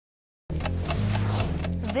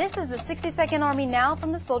This is the 60-Second Army Now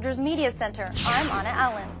from the Soldiers Media Center. I'm Anna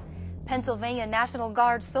Allen. Pennsylvania National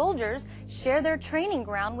Guard soldiers share their training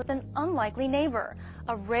ground with an unlikely neighbor,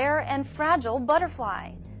 a rare and fragile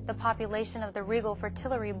butterfly. The population of the regal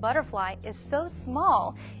fritillary butterfly is so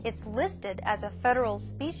small, it's listed as a federal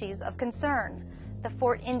species of concern. The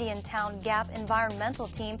Fort Indian Town Gap environmental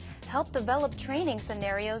team helped develop training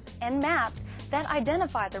scenarios and maps that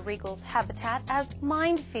identify the regal's habitat as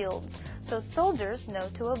minefields, so soldiers know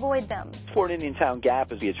to avoid them. Fort Indian Town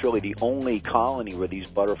Gap is really the only colony where these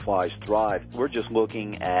butterflies thrive. We're just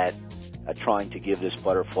looking at trying to give this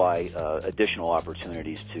butterfly additional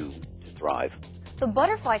opportunities to thrive. The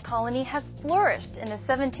butterfly colony has flourished in a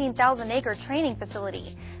 17,000-acre training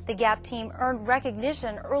facility. The GAP team earned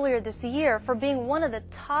recognition earlier this year for being one of the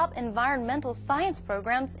top environmental science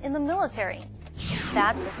programs in the military.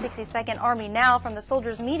 That's the 60-Second Army Now from the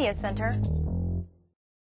Soldiers Media Center.